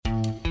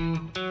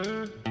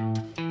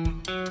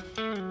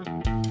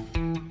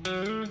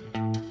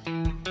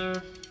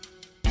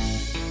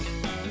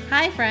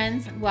Hi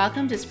friends,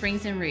 welcome to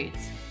Springs and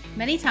Roots.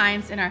 Many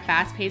times in our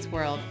fast-paced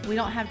world, we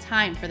don't have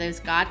time for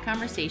those God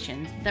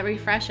conversations that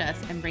refresh us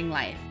and bring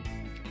life.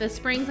 The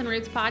Springs and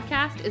Roots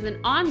podcast is an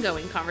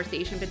ongoing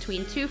conversation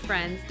between two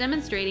friends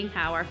demonstrating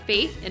how our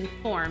faith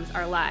informs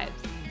our lives.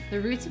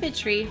 The roots of a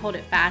tree hold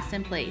it fast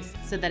in place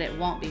so that it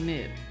won't be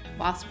moved,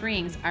 while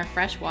springs are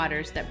fresh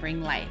waters that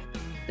bring life.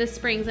 The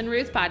Springs and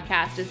Roots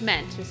podcast is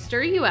meant to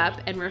stir you up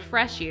and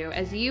refresh you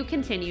as you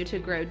continue to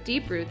grow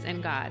deep roots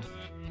in God.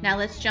 Now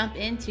let's jump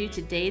into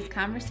today's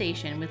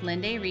conversation with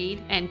Linda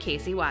Reed and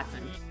Casey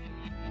Watson.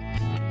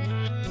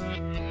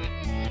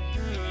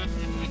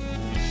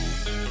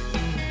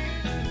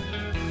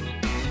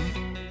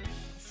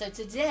 So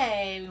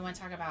today we want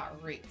to talk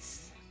about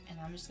roots, and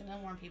I'm just going to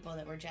warn people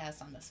that we're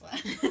jazzed on this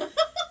one.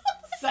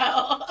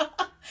 So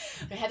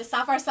we had to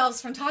stop ourselves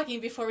from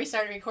talking before we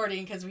started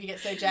recording because we get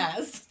so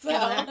jazzed. So,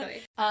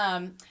 exactly.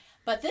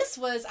 But this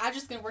was,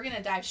 we're going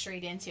to dive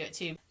straight into it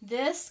too.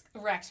 This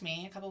wrecked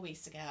me a couple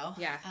weeks ago.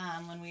 Yeah.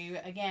 When we,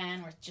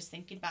 again, were just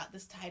thinking about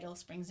this title,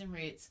 Springs and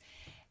Roots.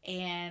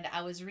 And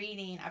I was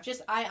reading,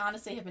 I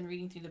honestly have been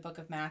reading through the book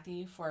of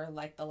Matthew for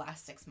like the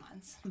last 6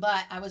 months.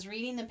 But I was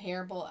reading the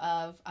parable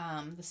of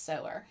the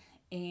sower.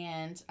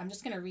 And I'm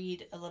just going to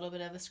read a little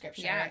bit of the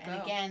scripture. Yeah,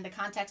 and again, the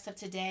context of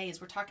today is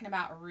we're talking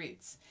about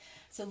roots.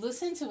 So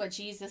listen to what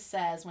Jesus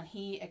says when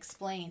he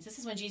explains. This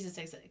is when Jesus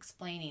is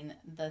explaining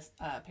the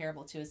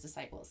parable to his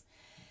disciples.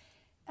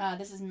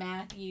 This is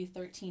Matthew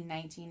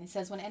 13:19. It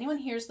says, "When anyone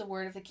hears the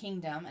word of the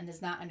kingdom and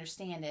does not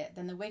understand it,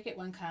 then the wicked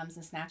one comes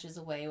and snatches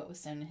away what was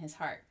sown in his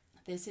heart.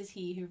 This is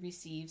he who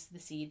receives the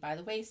seed by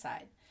the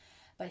wayside.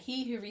 But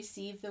he who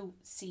received the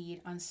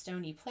seed on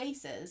stony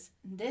places,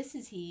 this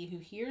is he who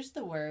hears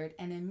the word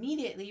and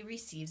immediately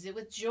receives it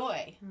with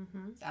joy."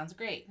 Mm-hmm. Sounds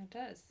great. It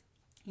does.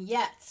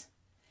 Yet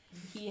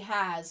he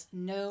has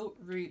no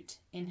root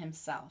in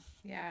himself.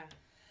 Yeah.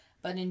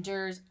 But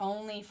endures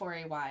only for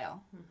a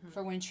while. Mm-hmm.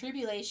 For when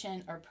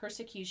tribulation or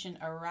persecution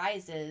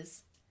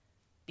arises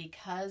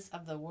because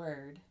of the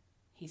word,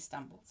 he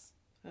stumbles.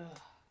 Ugh.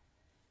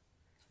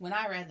 When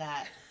I read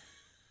that,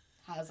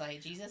 I was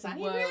like, Jesus, I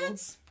need Whoa.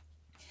 roots.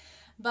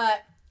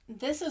 But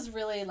this is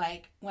really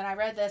like, when I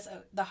read this,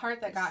 the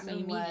heart that got So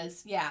me meaty.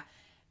 was,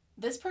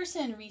 this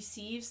person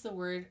receives the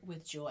word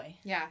with joy.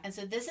 Yeah. And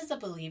so this is a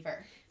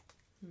believer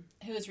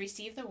who has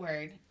received the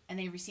word and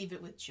they receive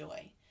it with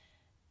joy.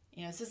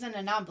 You know, this isn't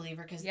a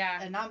non-believer because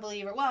a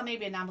non-believer,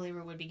 maybe a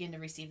non-believer would begin to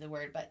receive the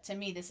word, but to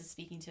me, this is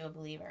speaking to a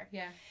believer.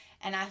 Yeah.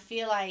 And I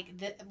feel like,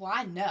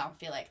 I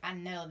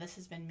know this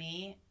has been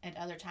me at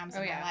other times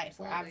in my life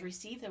absolutely. where I've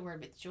received the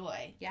word with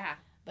joy. Yeah.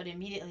 But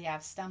immediately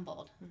I've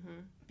stumbled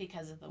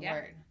because of the Yeah.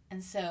 word.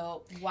 And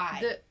so,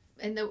 why?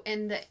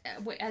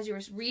 As you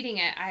were reading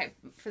it,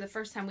 for the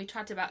first time we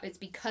talked about it's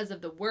because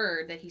of the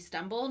word that he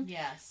stumbled.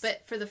 Yes.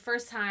 But for the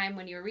first time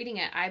when you were reading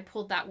it, I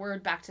pulled that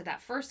word back to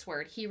that first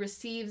word. He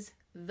receives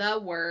the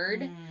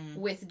word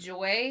with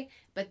joy,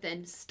 but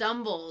then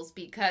stumbles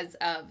because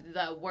of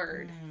the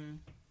word.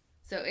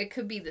 So it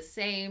could be the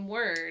same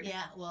word.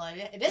 Yeah, well,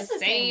 it is the the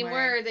same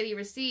word that he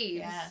receives.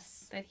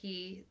 Yes. That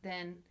he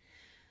then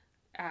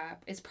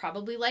is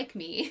probably like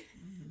me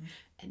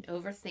and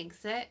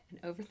overthinks it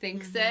and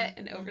overthinks it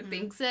and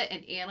overthinks it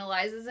and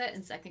analyzes it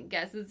and second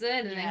guesses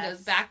it and then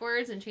goes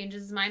backwards and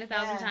changes his mind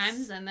 1,000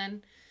 times and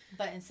then...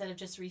 But instead of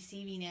just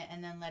receiving it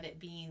and then let it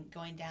be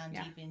going down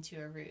deep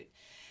into a root.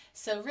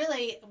 So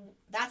really,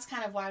 that's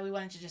kind of why we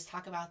wanted to just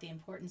talk about the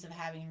importance of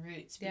having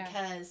roots,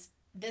 because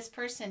this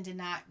person did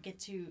not get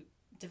to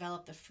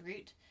develop the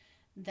fruit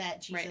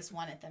that Jesus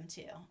wanted them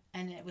to.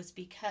 And it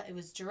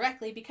was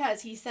directly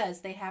because he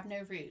says they have no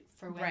root.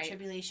 For when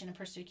tribulation and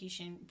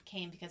persecution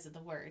came because of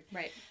the word,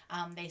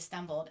 they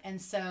stumbled. And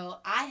so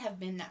I have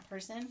been that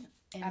person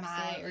in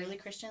my early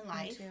Christian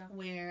life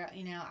where,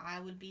 I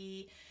would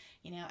be,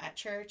 at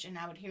church and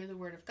I would hear the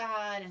word of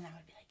God and I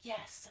would be like,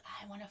 yes,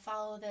 I want to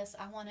follow this.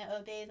 I want to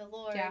obey the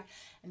Lord. Yeah.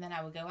 And then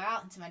I would go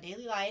out into my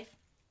daily life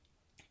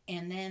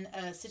and then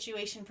a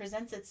situation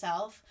presents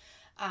itself.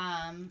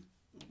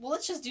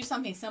 Let's just do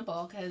something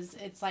simple because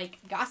it's like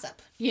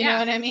gossip. You know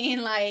what I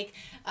mean? Like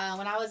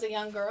when I was a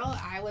young girl,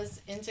 I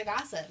was into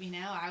gossip.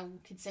 I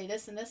could say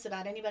this and this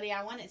about anybody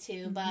I wanted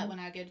to. But when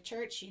I go to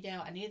church,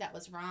 I knew that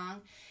was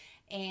wrong.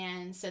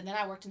 And so then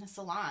I worked in a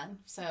salon.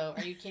 So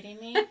are you kidding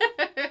me?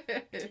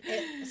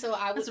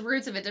 That's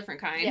roots of a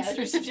different kind. Yeah,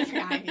 roots of a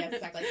different kind. Yeah,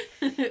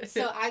 exactly.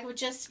 So I would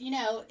just,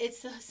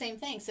 it's the same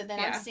thing. So then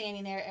I'm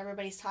standing there.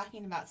 Everybody's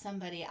talking about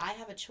somebody. I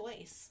have a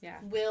choice. Yeah.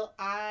 Will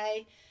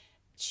I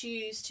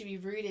choose to be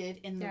rooted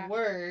in the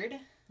word?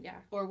 Yeah.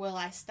 Or will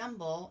I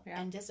stumble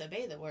and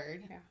disobey the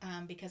word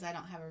because I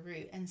don't have a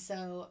root? And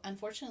so,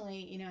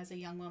 unfortunately, as a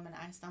young woman,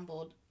 I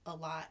stumbled a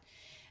lot.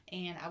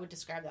 And I would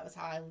describe that was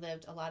how I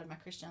lived a lot of my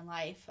Christian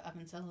life up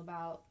until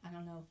about,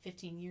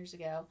 15 years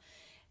ago.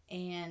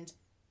 And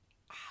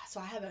so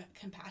I have a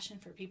compassion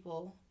for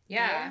people.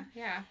 Yeah.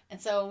 And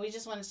so we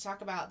just wanted to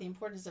talk about the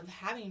importance of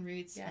having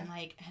roots and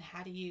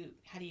how do you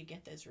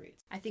get those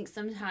roots? I think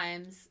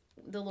sometimes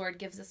the Lord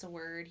gives us a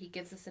word. He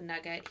gives us a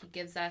nugget. He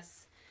gives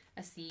us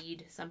a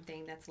seed,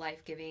 something that's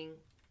life-giving.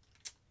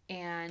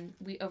 and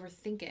we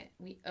overthink it,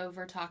 we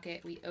overtalk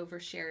it, we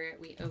overshare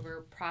it, we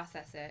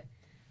overprocess it,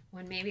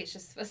 when maybe it's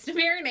just supposed to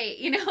marinate,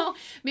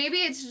 maybe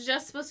it's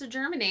just supposed to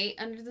germinate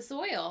under the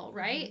soil,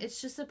 right? Mm-hmm.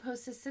 It's just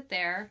supposed to sit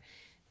there.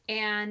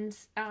 And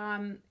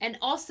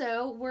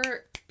also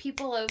we're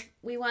people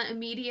we want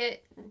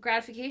immediate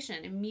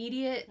gratification,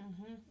 immediate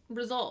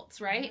results,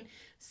 right? Mm-hmm.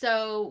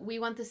 So we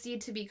want the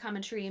seed to become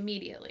a tree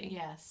immediately.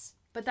 Yes.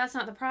 But that's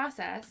not the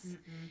process.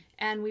 Mm-mm.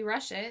 And we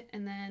rush it,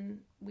 and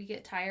then we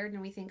get tired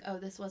and we think, oh,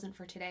 this wasn't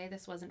for today,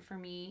 this wasn't for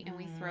me, and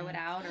we throw it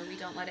out, or we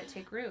don't let it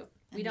take root.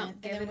 We don't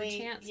give it a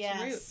chance to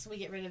root. Yes, we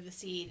get rid of the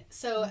seed.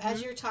 So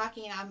as you're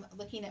talking, I'm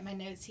looking at my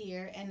notes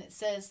here, and it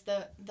says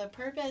the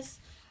purpose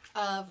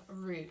of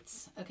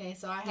roots. Okay,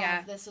 so I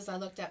have I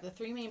looked up the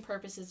 3 main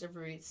purposes of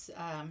roots.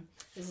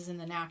 This is in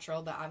the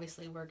natural, but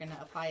obviously we're going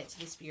to apply it to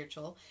the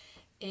spiritual.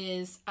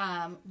 Is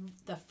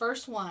the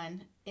first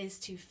one is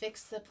to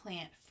fix the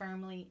plant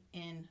firmly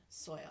in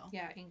soil.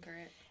 Yeah, anchor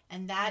it.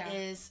 And that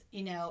is,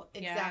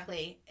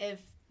 exactly, if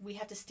we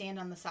have to stand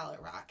on the solid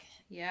rock.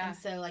 Yeah. And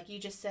so like you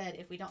just said,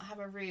 if we don't have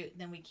a root,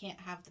 then we can't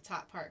have the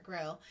top part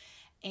grow.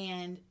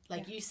 And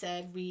like you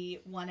said,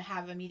 we want to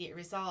have immediate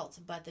results,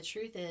 but the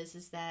truth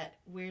is that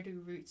where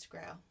do roots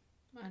grow?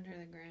 Under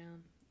the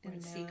ground, in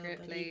a secret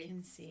place. Nobody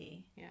can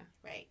see. Yeah.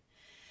 Right.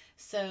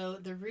 So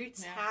the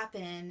roots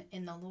happen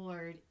in the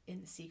Lord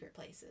in the secret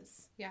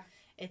places. Yeah.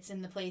 It's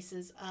in the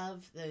places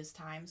of those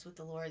times with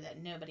the Lord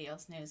that nobody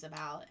else knows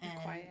about. And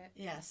the quiet.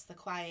 Yes, the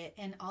quiet.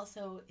 And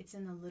also it's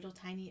in the little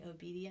tiny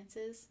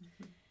obediences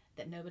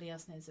that nobody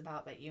else knows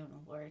about but you and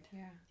the Lord.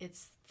 Yeah.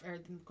 It's, or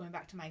going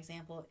back to my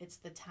example, it's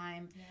the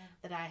time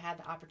that I had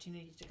the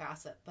opportunity to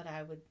gossip, but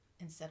I would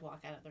instead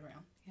walk out of the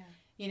room. Yeah.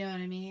 You know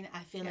what I mean?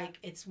 I feel like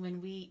it's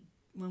when we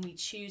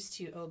choose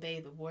to obey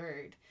the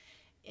word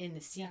in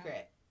the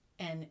secret,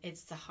 and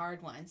it's the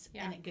hard ones,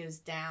 and it goes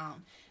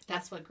down.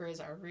 That's what grows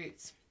our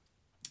roots.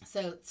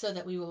 So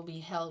that we will be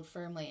held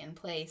firmly in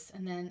place.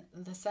 And then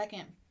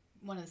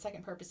one of the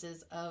second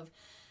purposes of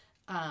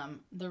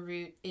the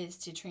root is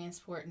to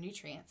transport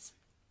nutrients.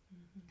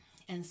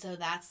 Mm-hmm. And so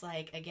that's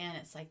like, again,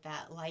 it's like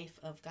that life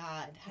of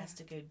God has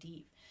to go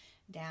deep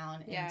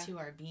down into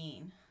our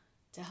being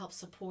to help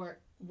support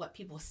what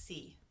people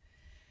see.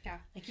 Yeah.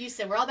 Like you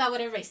said, we're all about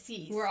what everybody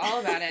sees. We're all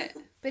about it.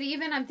 But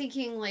even I'm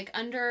thinking like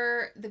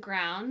under the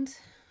ground,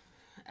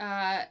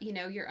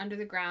 you're under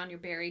the ground, you're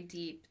buried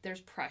deep.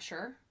 There's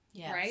pressure,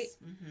 right?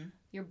 Mm-hmm.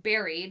 You're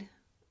buried.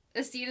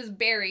 The seed is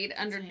buried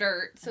under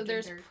dirt. So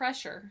there's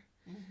pressure.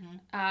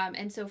 Mm-hmm.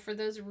 And so for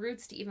those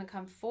roots to even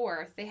come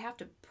forth, they have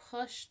to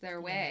push their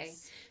way.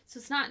 Yes. So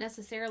it's not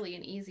necessarily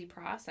an easy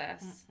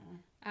process.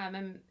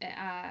 Mm-hmm.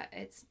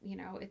 It's,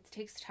 it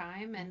takes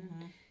time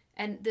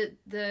and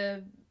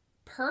the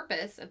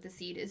purpose of the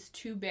seed is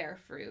to bear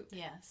fruit.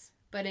 Yes.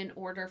 But in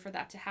order for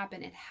that to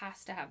happen, it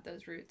has to have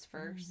those roots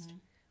first,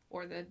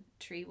 or the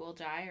tree will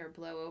die or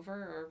blow over,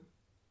 or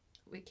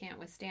we can't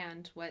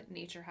withstand what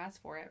nature has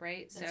for it,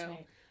 right? That's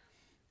right.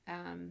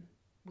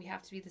 We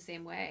have to be the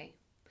same way.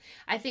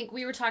 I think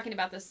we were talking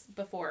about this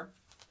before.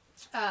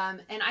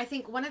 And I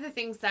think one of the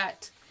things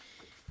that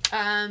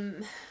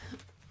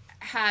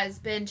has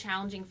been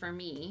challenging for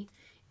me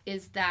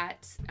is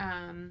that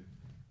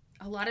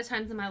a lot of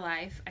times in my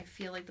life, I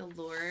feel like the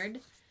Lord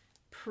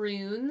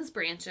prunes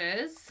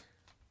branches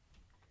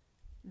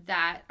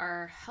that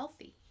are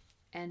healthy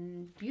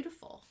and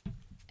beautiful.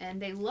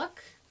 And they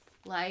look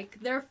like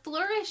they're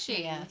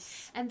flourishing.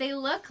 Yes. And they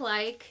look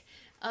like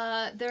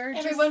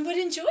everyone would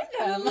enjoy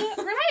them.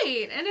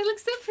 Right. And it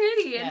looks so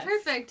pretty and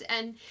perfect.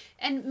 And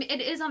it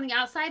is on the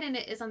outside and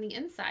it is on the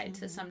inside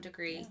to some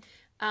degree.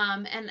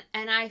 Yeah.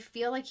 And I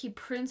feel like he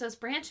prunes those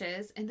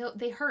branches, and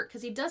they hurt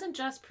because he doesn't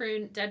just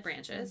prune dead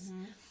branches.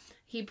 Mm-hmm.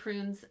 He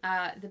prunes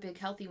the big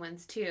healthy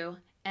ones too.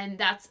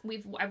 And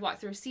I've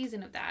walked through a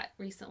season of that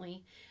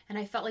recently. And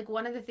I felt like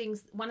one of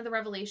the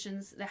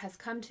revelations that has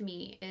come to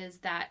me is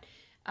that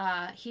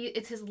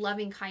it's his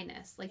loving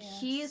kindness. Like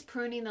he is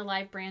pruning the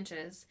live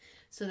branches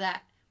so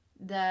that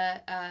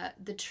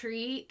the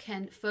tree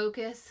can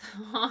focus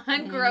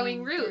on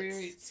growing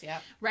roots. Yeah.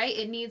 Right?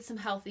 It needs some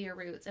healthier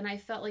roots. And I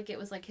felt like it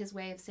was like his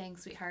way of saying,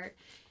 sweetheart,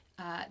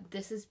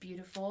 this is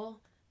beautiful,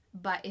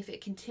 but if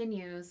it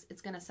continues,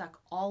 it's going to suck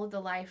all of the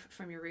life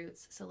from your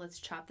roots. So let's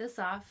chop this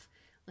off.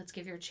 Let's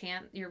give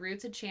your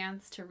roots a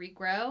chance to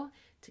regrow,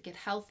 to get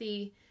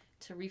healthy,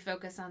 to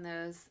refocus on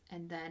those,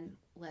 and then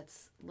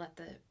let's let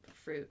the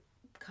fruit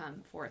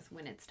come forth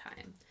when it's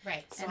time.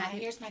 Right. So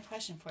here's my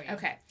question for you.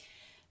 Okay.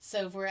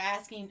 So if we're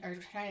asking or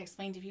trying to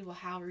explain to people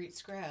how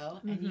roots grow,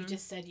 and you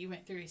just said you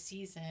went through a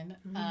season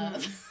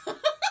of...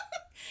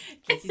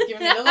 Casey's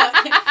giving me the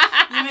look.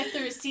 You went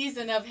through a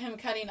season of him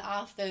cutting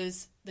off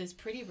those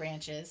pretty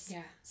branches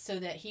so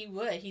that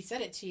he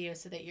said it to you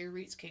so that your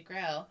roots could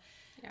grow.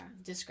 Yeah.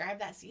 Describe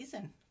that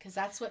season, because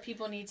that's what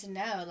people need to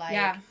know.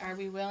 Like, are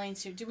we willing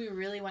to, do we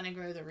really want to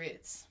grow the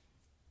roots?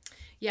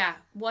 Yeah.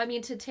 Well, I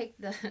mean, to take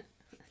the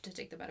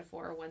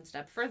metaphor one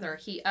step further,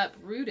 he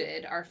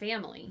uprooted our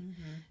family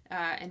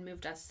and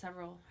moved us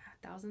several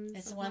thousands.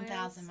 It's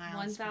 1,000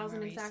 miles.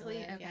 1,000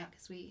 exactly. Okay.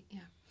 Because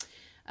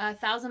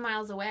 1,000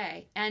 miles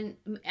away, and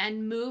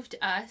moved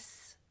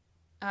us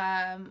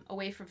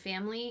away from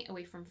family,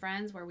 away from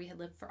friends, where we had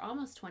lived for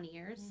almost 20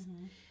 years,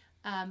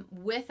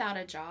 without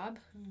a job,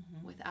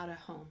 without a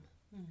home,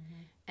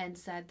 and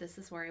said, "This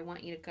is where I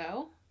want you to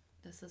go.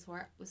 This is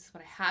what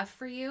I have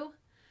for you."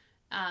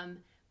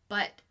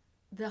 But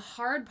the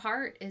hard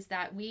part is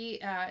that we,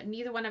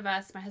 neither one of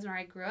us, my husband and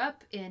I, grew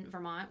up in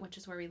Vermont, which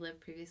is where we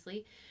lived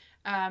previously.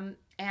 And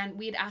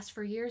we had asked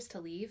for years to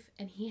leave.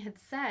 And he had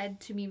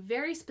said to me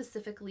very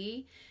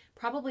specifically,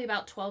 probably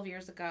about 12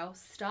 years ago,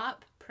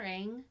 stop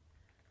praying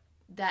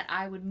that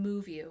I would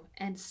move you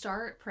and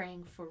start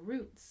praying for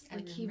roots. I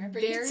like he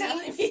very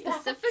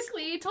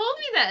specifically told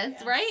me this,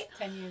 yes, right?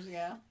 10 years ago.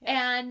 Yep.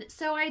 And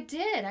so I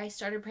did. I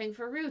started praying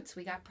for roots.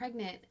 We got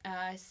pregnant.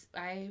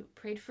 I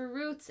prayed for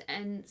roots,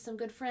 and some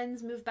good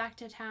friends moved back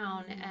to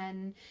town,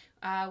 and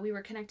we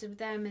were connected with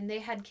them, and they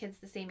had kids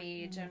the same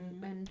age,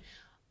 and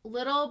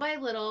little by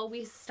little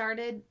we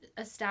started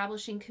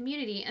establishing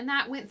community, and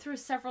that went through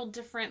several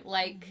different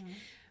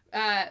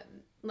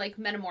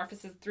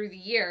metamorphosis through the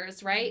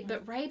years, right?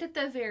 But right at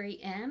the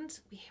very end,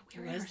 we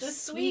were in our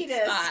sweet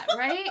spot,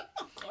 right?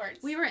 Of course.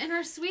 We were in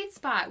our sweet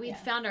spot. We'd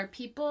found our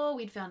people.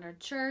 We'd found our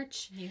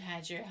church. You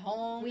had your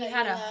home. We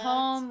had a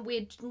home.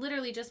 We'd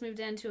literally just moved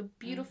into a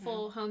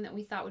beautiful home that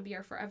we thought would be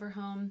our forever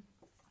home.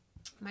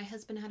 My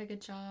husband had a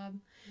good job.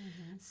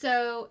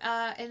 So,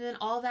 and then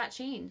all that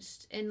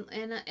changed.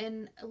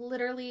 And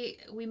literally,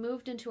 we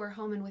moved into our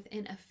home, and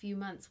within a few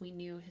months, we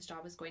knew his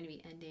job was going to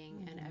be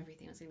ending, and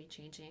everything was going to be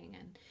changing.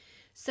 And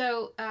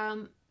so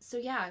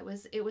yeah,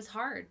 it was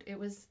hard. It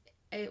was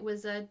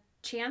a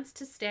chance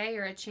to stay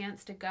or a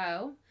chance to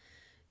go.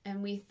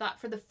 And we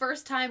thought, for the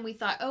first time,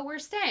 oh, we're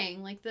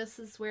staying. Like, this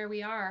is where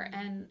we are.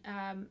 And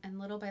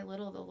little by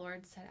little, the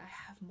Lord said, I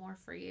have more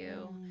for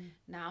you.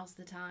 Now's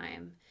the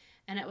time.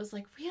 And it was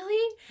like,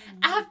 really?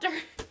 After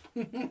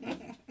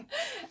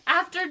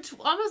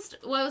almost,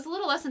 well, it was a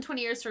little less than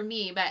 20 years for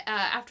me, but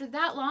after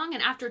that long,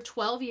 and after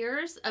 12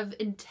 years of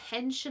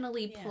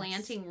intentionally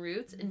planting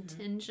roots,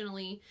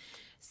 intentionally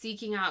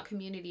seeking out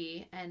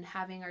community and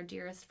having our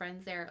dearest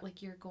friends there,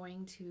 like, you're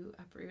going to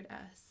uproot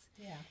us.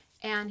 Yeah.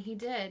 And he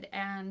did.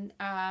 And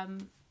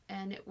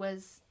it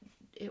was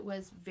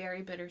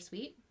very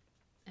bittersweet.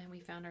 And we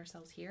found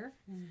ourselves here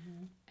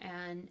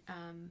and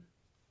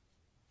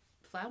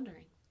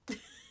floundering.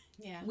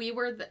 Yeah.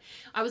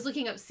 I was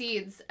looking up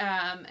seeds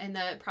and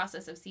the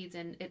process of seeds,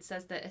 and it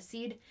says that a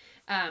seed,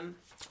 I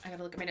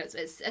gotta look at my notes.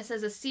 It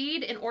says a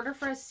seed, in order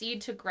for a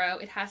seed to grow,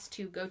 it has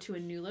to go to a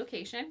new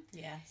location.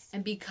 Yes.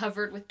 And be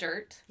covered with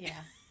dirt.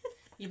 Yeah.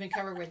 You've been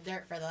covered with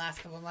dirt for the last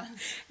couple of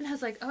months. And I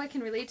was like, oh, I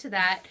can relate to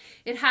that.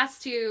 It has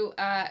to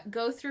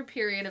go through a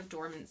period of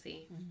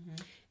dormancy.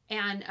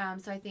 And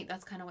so I think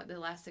that's kind of what the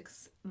last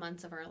 6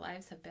 months of our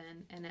lives have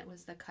been. And it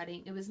was the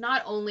cutting. It was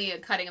not only a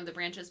cutting of the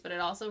branches, but it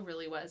also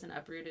really was an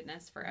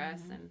uprootedness for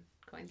us and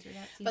going through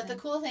that season. But the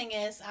cool thing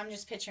is, I'm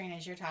just picturing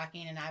as you're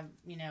talking, and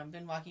I've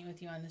been walking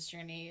with you on this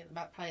journey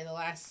about probably the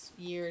last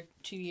year,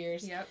 2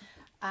 years. Yep.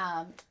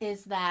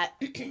 Is that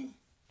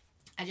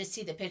I just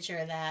see the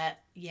picture that,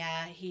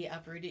 he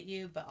uprooted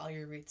you, but all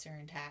your roots are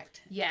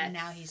intact. Yes. And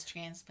now he's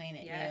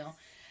transplanted you.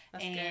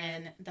 That's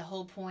and good. The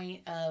whole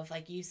point of,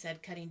 like you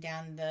said, cutting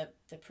down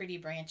the pretty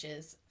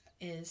branches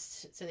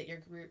is so that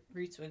your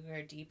roots would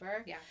grow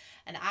deeper. Yeah.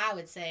 And I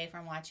would say,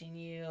 from watching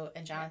you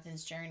and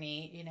Jonathan's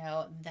journey,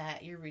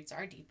 that your roots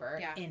are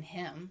deeper in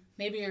him.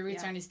 Maybe your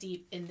roots aren't as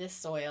deep in this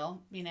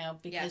soil,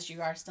 because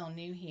you are still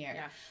new here.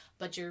 Yeah.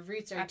 But your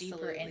roots are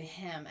deeper in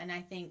him. And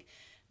I think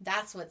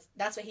that's what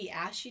he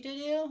asked you to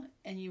do,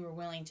 and you were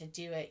willing to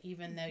do it,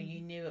 even though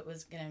you knew it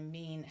was going to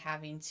mean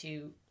having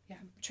to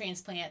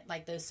transplant,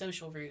 like, those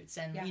social roots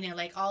and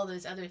like all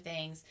those other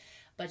things,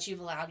 but you've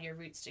allowed your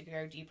roots to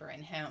grow deeper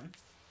in him.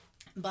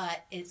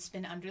 But it's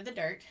been under the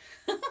dirt.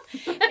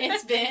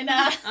 It's been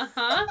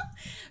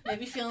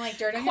maybe feeling like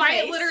dirt on your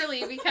face. Quite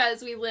literally,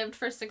 because we lived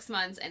for 6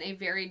 months in a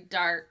very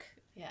dark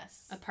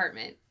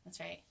apartment. That's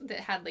right.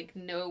 That had, like,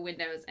 no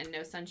windows and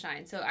no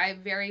sunshine. So I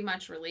very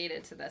much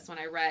related to this when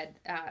I read,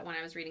 when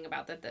I was reading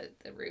about that the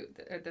root,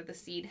 or the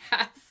seed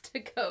has to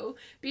go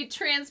be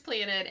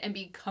transplanted and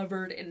be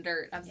covered in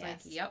dirt. I was like,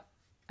 yep,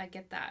 I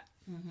get that.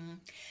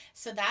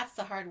 So that's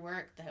the hard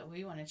work that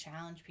we want to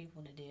challenge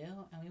people to do,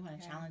 and we want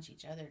to challenge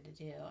each other to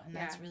do. And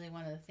that's really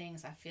one of the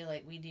things I feel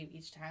like we do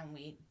each time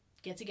we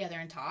get together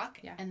and talk.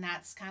 Yeah. And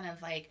that's kind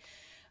of like,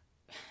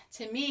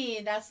 to me,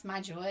 that's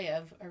my joy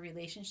of a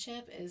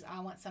relationship, is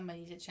I want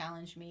somebody to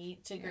challenge me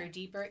to go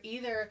deeper,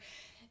 either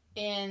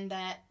in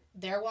that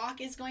their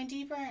walk is going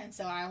deeper, and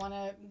so I want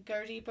to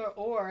go deeper,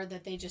 or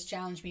that they just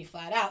challenge me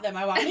flat out that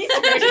my walk needs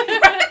to go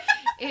deeper.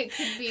 It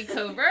could be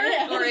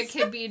covert or it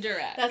could be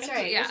direct. That's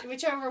right. Yeah.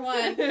 Whichever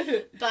one.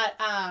 But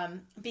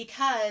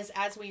because,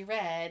 as we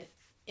read,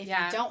 if you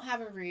don't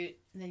have a root,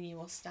 then you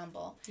will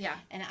stumble. Yeah.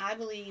 And I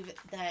believe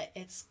that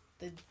it's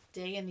the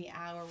day and the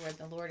hour where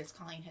the Lord is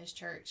calling his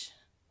church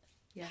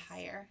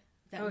higher.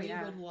 That we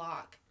would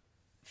walk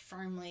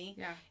firmly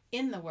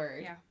in the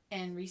word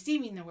and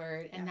receiving the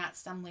word and not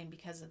stumbling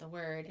because of the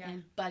word.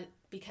 But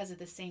because at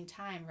the same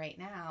time right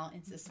now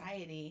in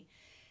society,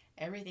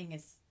 everything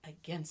is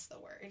against the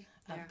word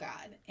of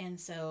God. And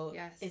so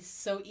it's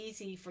so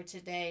easy for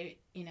today,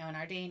 in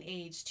our day and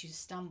age, to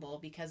stumble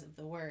because of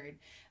the word,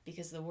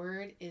 because the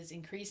word is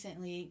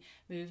increasingly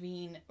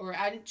moving, or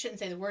I shouldn't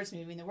say the word's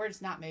moving, the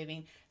word's not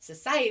moving.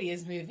 Society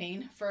is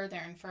moving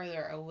further and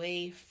further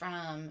away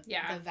from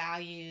the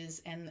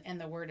values and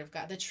the word of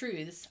God, the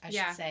truths, I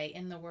should say,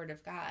 in the word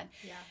of God.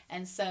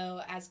 And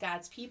so as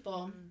God's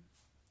people,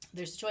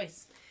 there's a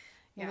choice.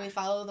 Will we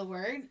follow the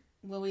word?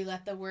 Will we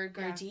let the word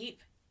grow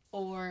deep?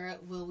 Or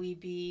will we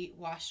be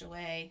washed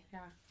away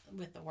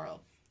with the world?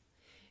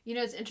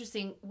 It's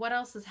interesting. What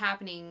else is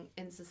happening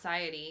in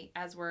society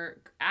as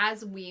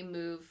we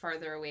move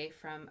farther away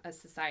from a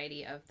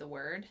society of the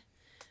word?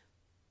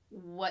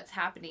 What's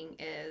happening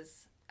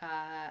is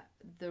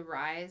the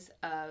rise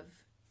of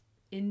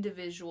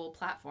individual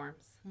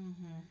platforms.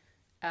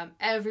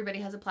 Everybody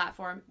has a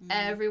platform.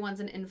 Everyone's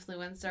an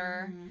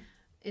influencer.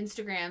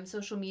 Instagram,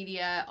 social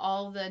media,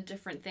 all the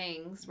different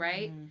things,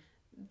 right?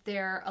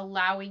 They're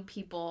allowing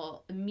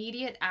people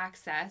immediate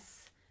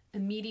access,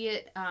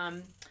 immediate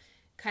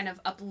kind of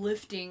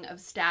uplifting of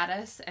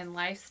status and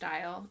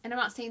lifestyle. And I'm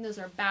not saying those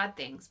are bad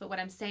things, but what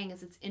I'm saying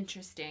is it's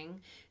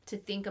interesting to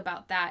think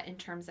about that in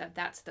terms of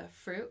that's the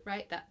fruit,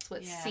 right? That's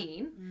what's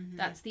seen.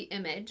 That's the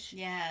image.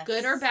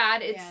 Good or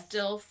bad, it's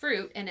still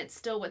fruit, and it's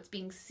still what's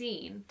being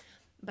seen.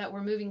 But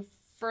we're moving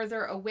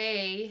further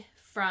away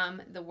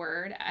from the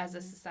word as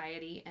a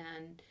society,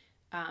 and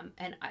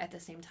at the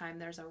same time,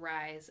 there's a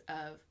rise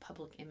of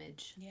public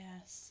image.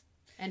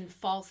 And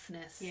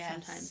falseness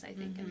sometimes, I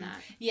think, in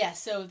that.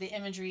 So the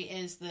imagery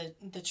is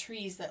the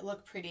trees that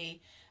look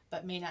pretty,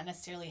 but may not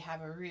necessarily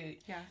have a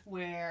root.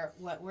 Where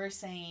what we're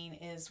saying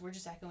is we're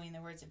just echoing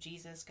the words of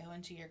Jesus. Go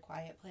into your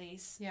quiet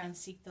place and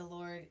seek the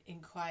Lord in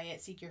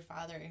quiet. Seek your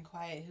Father in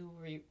quiet,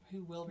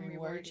 who will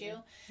reward you.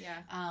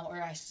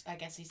 Or I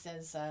guess he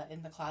says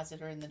in the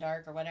closet or in the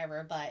dark or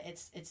whatever. But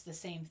it's the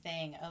same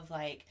thing of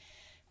like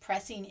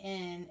pressing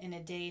in a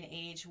day and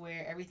age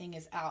where everything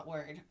is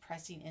outward,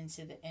 pressing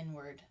into the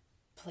inward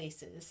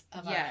places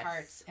of our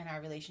hearts and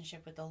our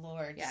relationship with the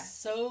Lord,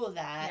 so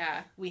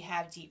that we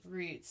have deep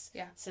roots,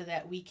 so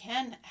that we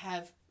can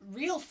have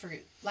real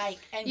fruit,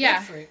 good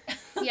fruit.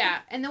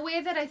 And the way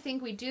that I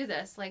think we do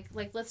this, like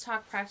let's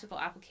talk practical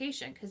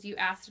application, because you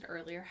asked it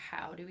earlier,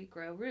 how do we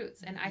grow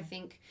roots? And I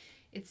think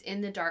it's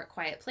in the dark,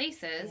 quiet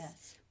places,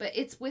 but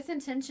it's with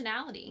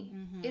intentionality.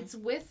 It's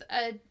with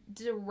a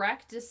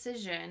direct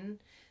decision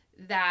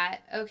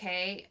that,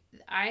 okay,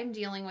 I'm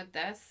dealing with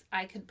this.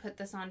 I could put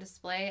this on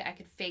display. I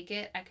could fake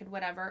it. I could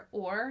whatever.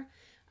 Or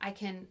I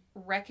can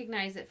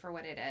recognize it for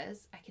what it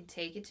is. I can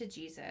take it to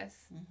Jesus.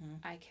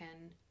 I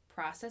can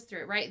process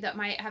through it, right? That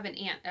might have an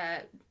aunt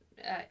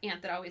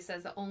that always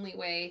says the only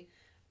way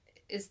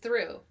is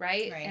through,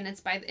 right? And it's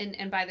by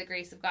the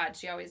grace of God.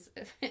 She always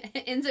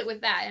ends it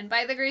with that, and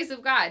by the grace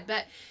of God.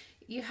 But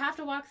you have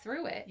to walk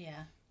through it.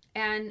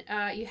 And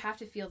you have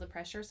to feel the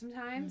pressure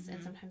sometimes,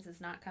 and sometimes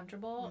it's not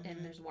comfortable,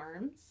 and there's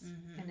worms,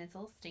 and it's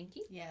all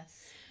stinky.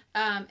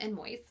 And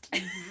moist.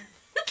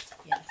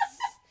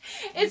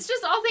 It's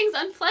just all things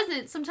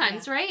unpleasant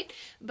sometimes, right?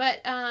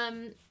 But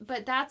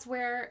that's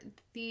where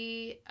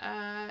the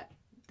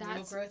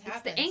that's growth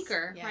happens. It's the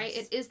anchor, right?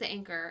 It is the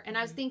anchor. And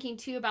I was thinking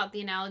too about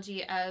the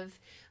analogy of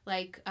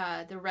like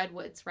the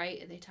redwoods,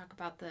 right? They talk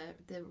about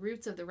the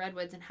roots of the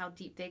redwoods and how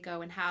deep they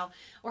go, and how,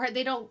 or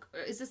they don't,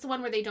 is this the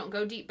one where they don't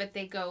go deep, but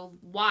they go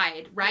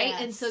wide, right?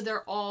 And so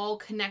they're all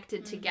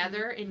connected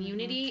together in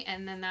unity,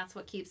 and then that's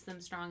what keeps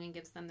them strong and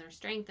gives them their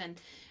strength. And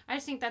I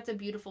just think that's a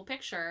beautiful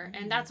picture,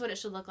 and that's what it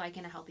should look like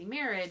in a healthy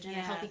marriage and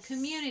a healthy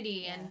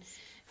community.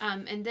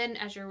 And then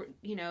as you're,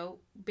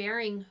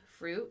 bearing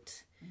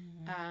fruit,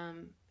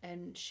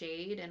 and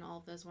shade and all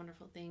of those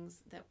wonderful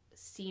things that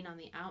seen on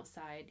the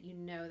outside,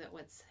 that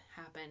what's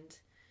happened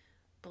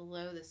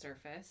below the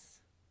surface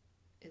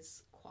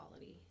is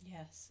quality.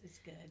 Yes, it's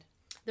good.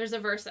 There's a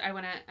verse that I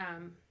want to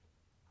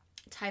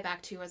tie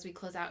back to as we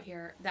close out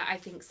here that I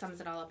think sums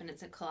it all up, and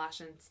it's in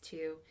Colossians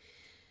 2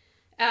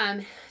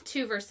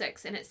 verse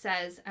 6, and it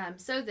says,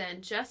 so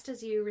then, just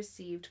as you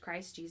received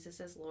Christ Jesus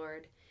as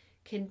Lord,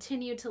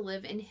 continue to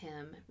live in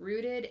him,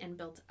 rooted and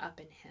built up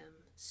in him,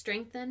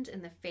 strengthened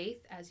in the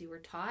faith as you were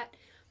taught,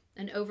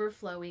 and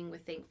overflowing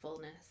with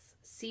thankfulness.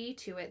 See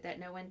to it that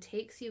no one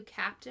takes you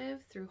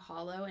captive through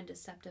hollow and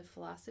deceptive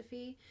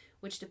philosophy,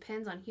 which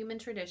depends on human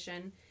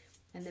tradition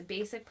and the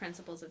basic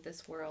principles of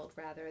this world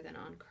rather than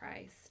on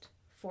Christ.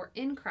 For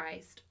in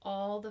Christ,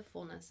 all the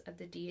fullness of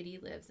the deity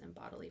lives in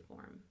bodily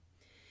form.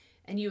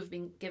 And you have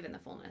been given the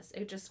fullness.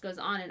 It just goes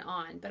on and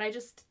on. But I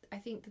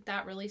think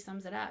that really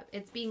sums it up.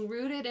 It's being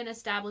rooted and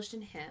established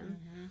in him.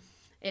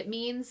 It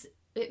means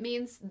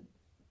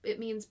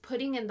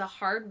putting in the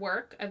hard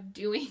work of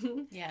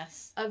doing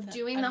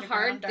the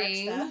hard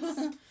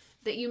things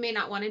that you may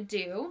not want to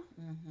do.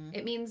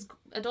 It means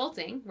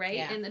adulting,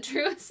 right? In the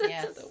truest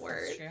sense of the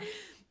word.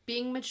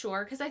 Being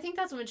mature, because I think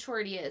that's what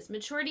maturity is.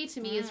 Maturity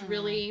to me is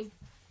really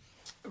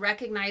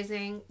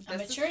recognizing this is hard.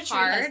 A mature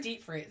tree has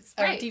deep roots.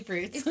 Right. Deep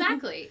roots.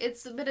 Exactly.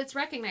 It's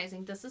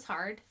recognizing this is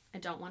hard. I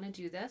don't want to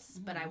do this,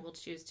 but I will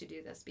choose to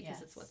do this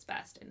because it's what's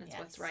best and it's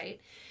what's right.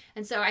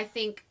 And so I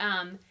think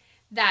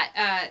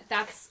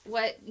that's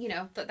what,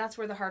 that's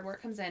where the hard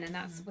work comes in, and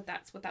that's what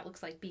that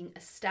looks like, being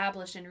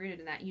established and rooted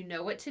in that. You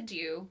know what to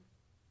do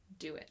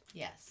it.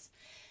 Yes.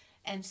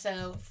 And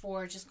so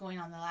for just going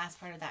on the last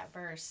part of that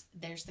verse,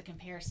 there's the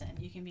comparison.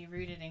 You can be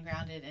rooted and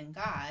grounded in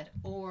God,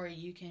 or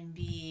you can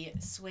be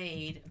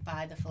swayed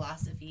by the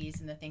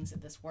philosophies and the things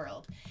of this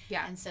world.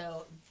 Yeah. And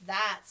so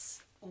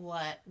that's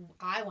what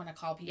I want to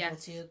call people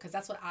to, because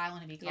that's what I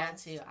want to be called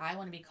to. I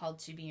want to be called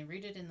to being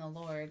rooted in the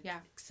Lord. Yeah.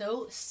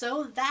 So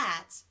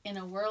that in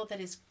a world that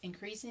is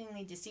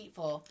increasingly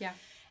deceitful,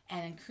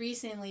 and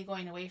increasingly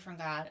going away from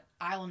God,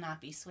 I will not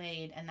be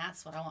swayed. And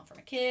that's what I want for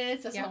my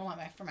kids. That's what I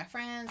want for my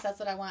friends. That's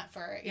what I want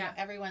for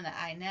everyone that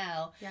I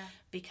know. Yeah.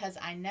 Because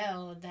I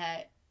know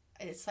that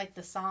it's like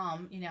the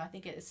Psalm, I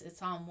think it's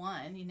Psalm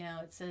 1,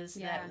 it says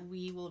that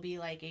we will be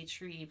like a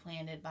tree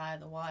planted by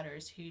the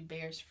waters who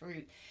bears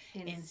fruit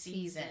in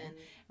season.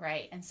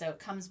 Right. And so it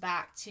comes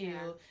back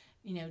to,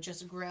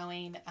 just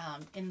growing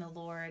in the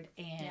Lord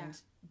and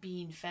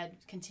being fed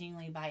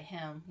continually by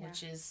Him,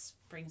 which is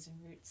springs and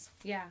roots.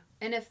 Yeah.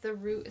 And if the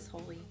root is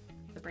holy,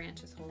 the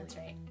branch is holy. That's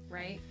right.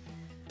 Right?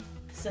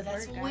 So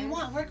that's what we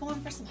want. We're going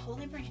for some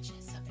holy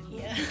branches up in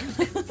here.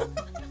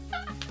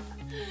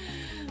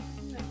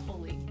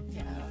 Holy.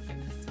 Yeah. Oh,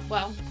 goodness.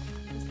 Well,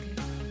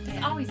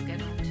 it's always good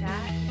to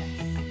chat.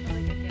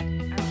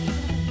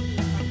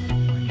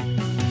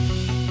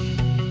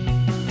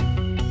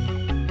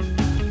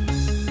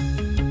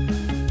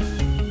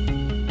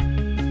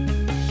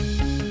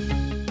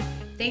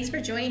 Thanks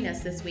for joining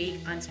us this week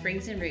on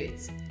Springs and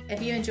Roots.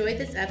 If you enjoyed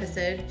this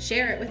episode,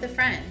 share it with a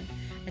friend.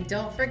 And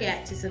don't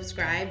forget to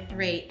subscribe,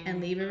 rate, and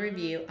leave a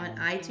review on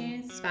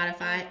iTunes,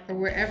 Spotify, or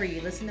wherever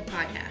you listen to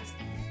podcasts.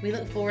 We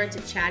look forward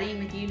to chatting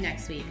with you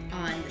next week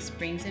on the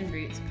Springs and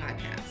Roots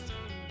podcast.